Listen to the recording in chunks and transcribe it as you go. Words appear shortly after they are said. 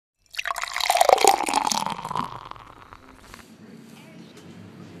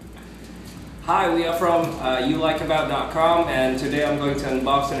Hi, we are from youlikeabout.com, and today I'm going to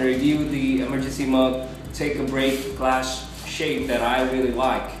unbox and review the emergency mug take a break glass shape that I really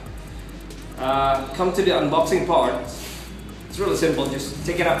like. Come to the unboxing part. It's really simple, just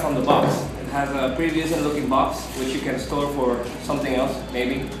take it out from the box. It has a pretty decent looking box which you can store for something else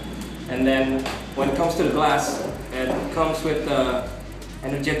maybe. And then when it comes to the glass, it comes with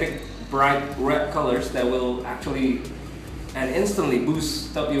energetic bright red colors that will actually and instantly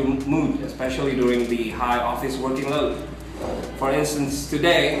boost up your mood, especially during the high office working load. For instance,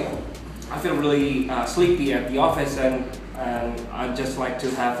 today I feel really sleepy at the office, and I'd just like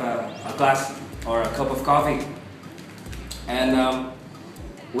to have a glass or a cup of coffee. And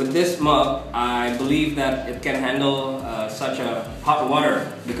with this mug, I believe that it can handle such a hot water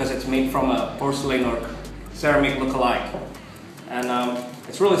because it's made from a porcelain or ceramic look-alike. And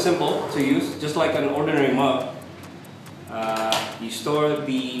it's really simple to use, just like an ordinary mug. You store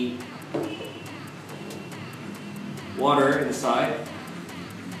the water inside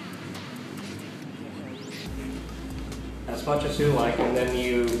as much as you like, and then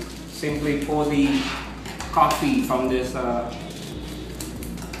you simply pour the coffee from this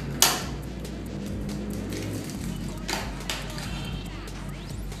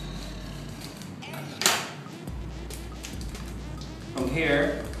from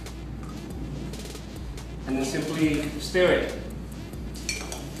here, and then simply stir it.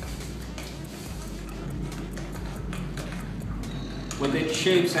 With its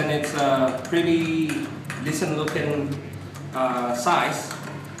shapes and its pretty decent looking size,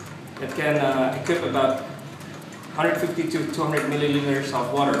 it can equip about 150 to 200 milliliters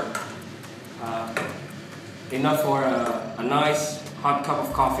of water. Enough for a nice hot cup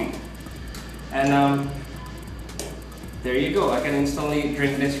of coffee. And there you go, I can instantly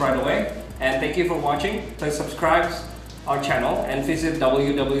drink this right away. And thank you for watching. Please subscribe our channel and visit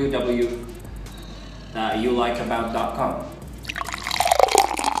www.youlikeabout.com.